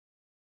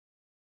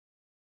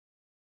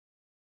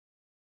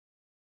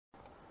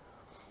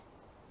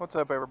What's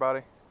up,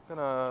 everybody?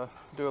 Gonna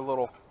do a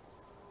little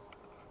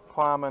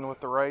climbing with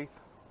the Wraith.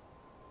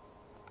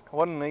 I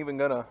wasn't even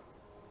gonna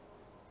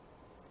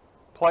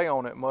play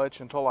on it much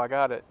until I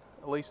got it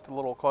at least a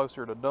little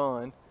closer to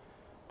done.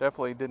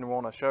 Definitely didn't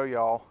want to show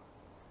y'all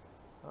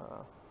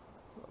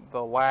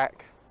the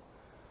lack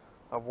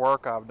of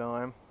work I've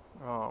done.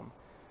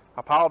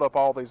 I piled up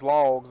all these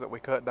logs that we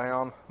cut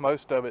down.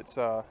 Most of it's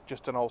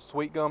just an old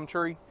sweet gum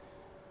tree,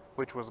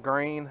 which was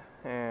green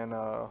and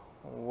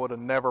would have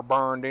never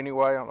burned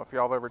anyway. I don't know if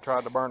y'all have ever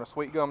tried to burn a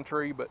sweet gum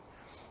tree, but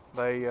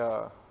they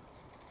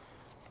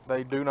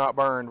do not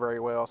burn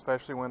very well,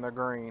 especially when they're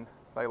green.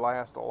 They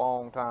last a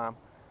long time.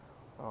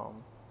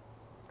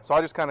 So I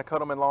just kind of cut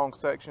them in long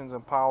sections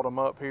and piled them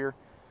up here.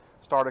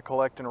 Started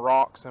collecting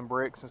rocks and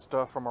bricks and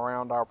stuff from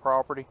around our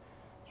property.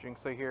 As you can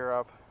see here,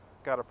 I've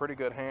got a pretty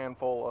good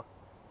handful of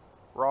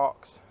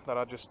rocks that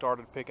I just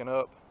started picking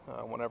up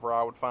whenever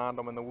I would find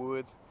them in the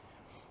woods.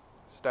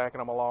 Stacking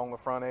them along the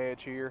front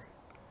edge here.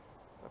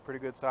 A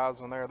pretty good size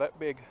one there. That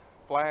big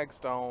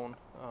flagstone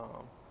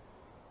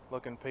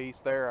looking piece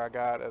there I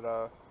got at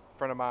a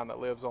friend of mine that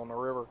lives on the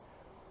river.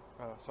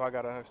 So I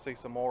gotta see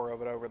some more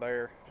of it over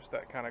there. Just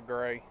that kind of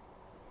gray.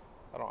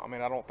 I don't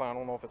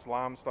know if it's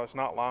limestone. It's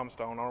not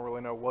limestone. I don't really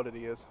know what it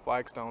is.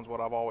 Flagstone's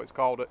what I've always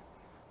called it.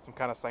 Some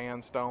kind of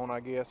sandstone, I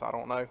guess. I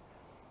don't know.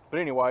 But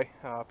anyway,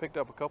 I picked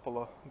up a couple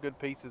of good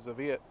pieces of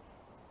it.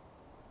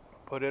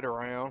 Put it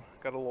around.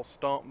 Got a little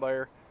stump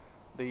there.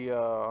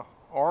 The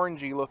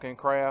orangey looking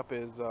crap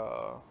is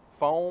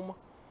foam.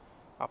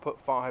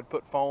 I had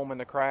put foam in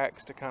the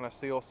cracks to kind of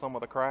seal some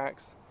of the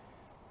cracks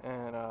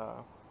and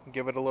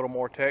give it a little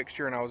more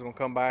texture, and I was going to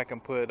come back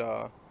and put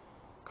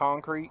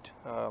concrete,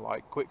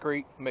 like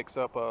Quikrete, mix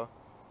up a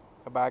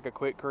bag of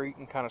Quikrete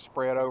and kind of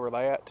spread over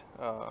that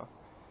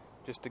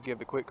just to give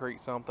the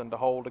Quikrete something to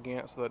hold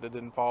against so that it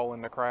didn't fall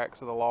in the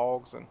cracks of the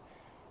logs, and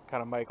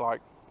kind of make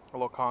like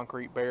little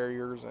concrete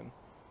barriers and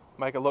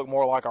make it look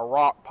more like a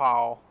rock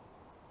pile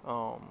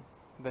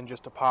than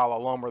just a pile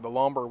of lumber. The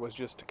lumber was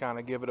just to kind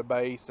of give it a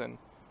base and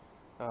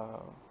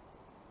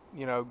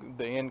you know,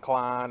 the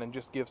incline, and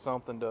just give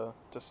something to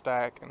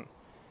stack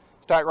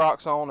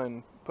rocks on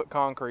and put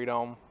concrete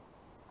on.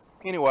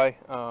 Anyway,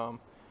 I've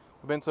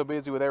been so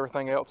busy with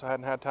everything else I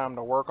hadn't had time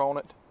to work on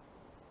it,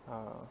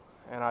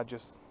 and I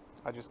just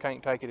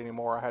can't take it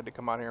anymore. I had to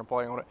come out here and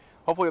play on it.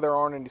 Hopefully there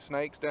aren't any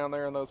snakes down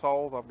there in those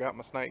holes. I've got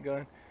my snake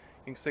gun.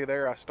 You can see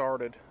there I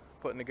started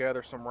putting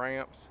together some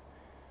ramps,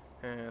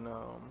 and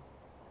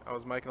I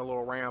was making a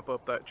little ramp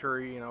up that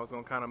tree, and I was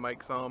going to kind of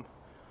make some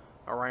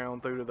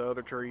around through to the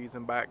other trees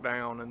and back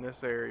down in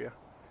this area,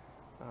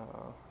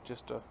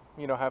 just to,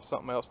 you know, have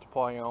something else to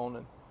play on.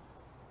 And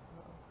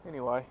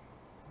anyway,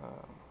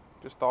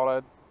 just thought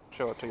I'd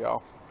show it to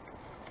y'all.